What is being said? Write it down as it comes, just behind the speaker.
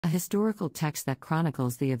historical text that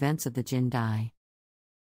chronicles the events of the Jin Dai.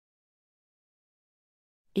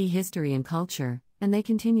 History and culture, and they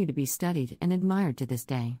continue to be studied and admired to this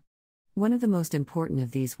day. One of the most important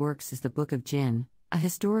of these works is the Book of Jin, a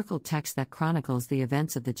historical text that chronicles the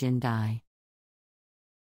events of the Jin Dai.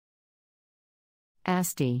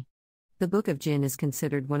 Asti. The Book of Jin is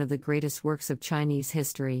considered one of the greatest works of Chinese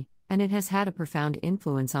history, and it has had a profound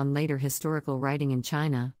influence on later historical writing in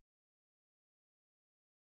China.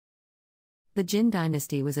 The Jin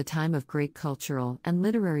dynasty was a time of great cultural and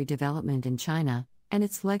literary development in China, and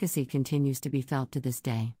its legacy continues to be felt to this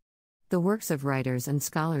day. The works of writers and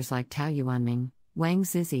scholars like Tao Yuanming, Wang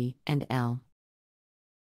Zizi, and L.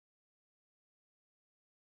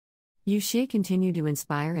 Lushi continue to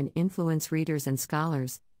inspire and influence readers and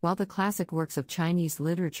scholars, while the classic works of Chinese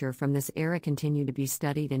literature from this era continue to be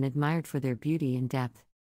studied and admired for their beauty and depth.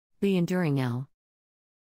 The enduring L.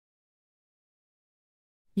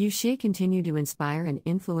 Lushi continue to inspire and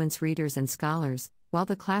influence readers and scholars, while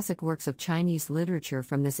the classic works of Chinese literature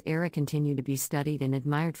from this era continue to be studied and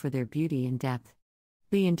admired for their beauty and depth.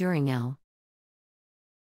 The enduring L.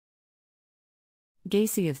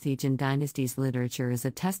 Gacy of the Jin dynasty's literature is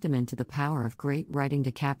a testament to the power of great writing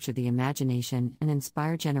to capture the imagination and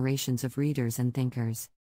inspire generations of readers and thinkers.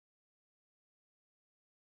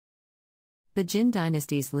 The Jin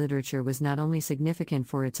dynasty's literature was not only significant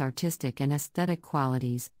for its artistic and aesthetic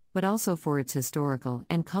qualities, but also for its historical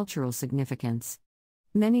and cultural significance.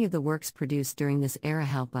 Many of the works produced during this era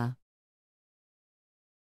help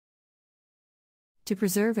to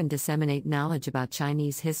preserve and disseminate knowledge about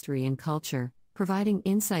Chinese history and culture, providing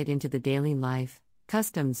insight into the daily life,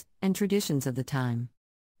 customs, and traditions of the time.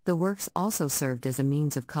 The works also served as a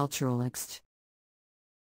means of cultural exchange.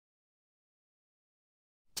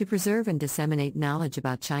 To preserve and disseminate knowledge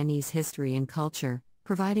about Chinese history and culture,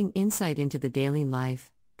 providing insight into the daily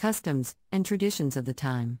life, customs, and traditions of the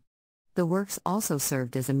time. The works also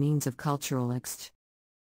served as a means of cultural exchange.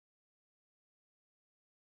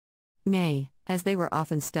 As they were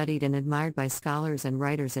often studied and admired by scholars and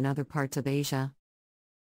writers in other parts of Asia.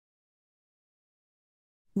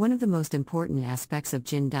 One of the most important aspects of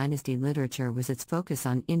Jin dynasty literature was its focus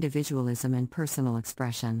on individualism and personal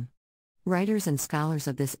expression. Writers and scholars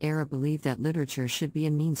of this era believed that literature should be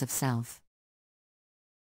a means of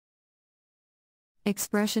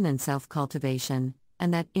self-expression and self-cultivation,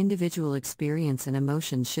 and that individual experience and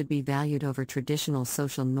emotions should be valued over traditional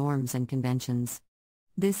social norms and conventions.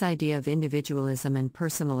 This idea of individualism and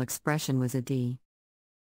personal expression was a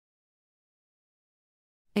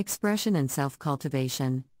expression and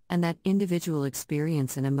self-cultivation, and that individual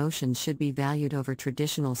experience and emotions should be valued over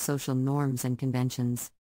traditional social norms and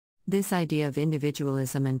conventions. This idea of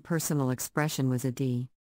individualism and personal expression was a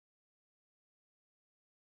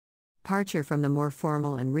departure from the more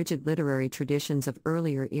formal and rigid literary traditions of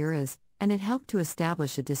earlier eras, and it helped to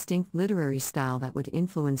establish a distinct literary style that would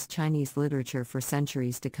influence Chinese literature for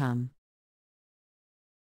centuries to come.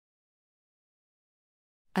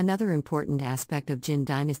 Another important aspect of Jin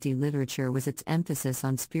dynasty literature was its emphasis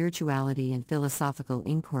on spirituality and philosophical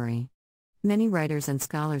inquiry. Many writers and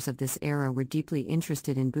scholars of this era were deeply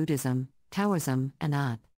interested in Buddhism, Taoism,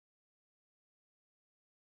 and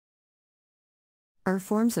other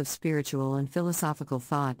forms of spiritual and philosophical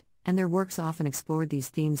thought, and their works often explored these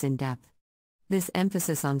themes in depth. This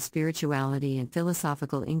emphasis on spirituality and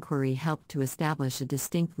philosophical inquiry helped to establish a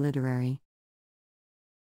distinct literary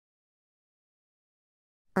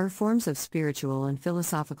forms of spiritual and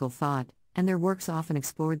philosophical thought, and their works often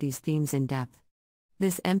explored these themes in depth.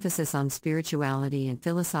 This emphasis on spirituality and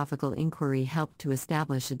philosophical inquiry helped to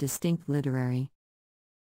establish a distinct literary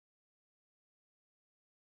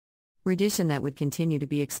tradition that would continue to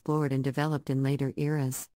be explored and developed in later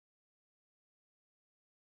eras.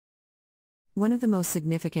 One of the most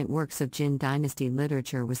significant works of Jin dynasty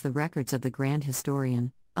literature was the Records of the Grand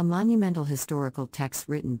Historian, a monumental historical text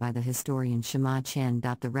written by the historian Shima Chen.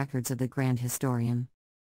 The Records of the Grand Historian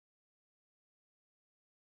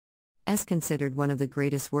is considered one of the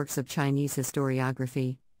greatest works of Chinese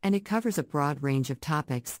historiography, and it covers a broad range of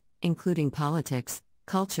topics, including politics,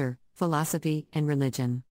 culture, philosophy, and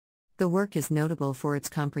religion. The work is notable for its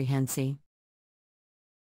comprehensive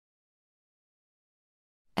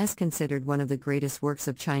is considered one of the greatest works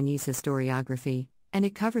of Chinese historiography, and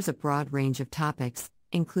it covers a broad range of topics,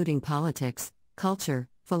 including politics, culture,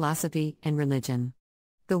 philosophy, and religion.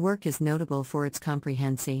 The work is notable for its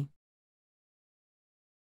comprehensive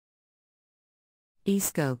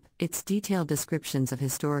scope, its detailed descriptions of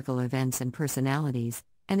historical events and personalities,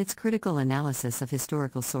 and its critical analysis of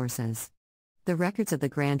historical sources. The Records of the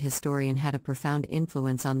Grand Historian had a profound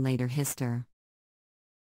influence on later history.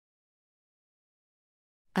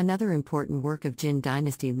 Another important work of Jin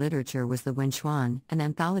dynasty literature was the Wenchuan, an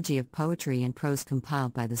anthology of poetry and prose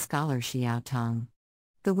compiled by the scholar Xiao Tang.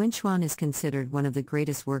 The Wenchuan is considered one of the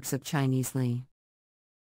greatest works of Chinese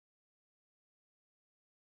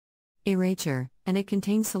literature, and it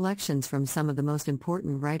contains selections from some of the most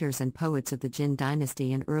important writers and poets of the Jin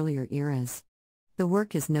dynasty and earlier eras. The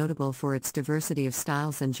work is notable for its diversity of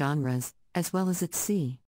styles and genres, as well as its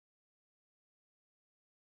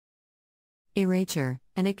literature,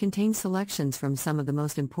 and it contains selections from some of the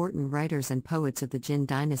most important writers and poets of the Jin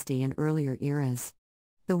dynasty and earlier eras.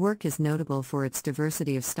 The work is notable for its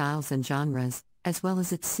diversity of styles and genres, as well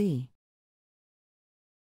as its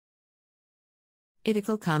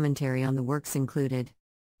critical commentary on the works included.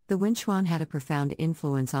 The Wenchuan had a profound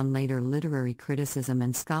influence on later literary criticism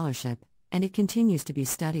and scholarship, and it continues to be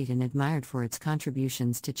studied and admired for its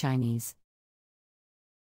contributions to Chinese.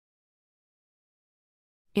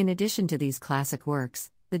 In addition to these classic works,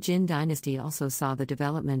 the Jin dynasty also saw the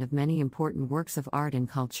development of many important works of art and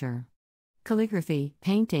culture. Calligraphy,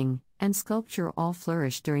 painting, and sculpture all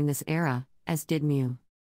flourished during this era, as did music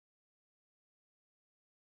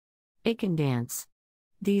and dance.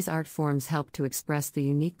 These art forms helped to express the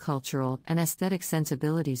unique cultural and aesthetic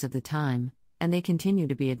sensibilities of the time, and they continue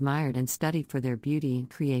to be admired and studied for their beauty and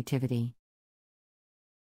creativity.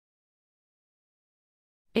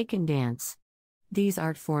 Music and dance. These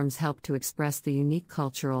art forms help to express the unique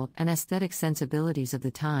cultural and aesthetic sensibilities of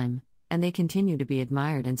the time, and they continue to be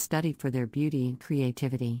admired and studied for their beauty and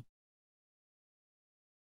creativity.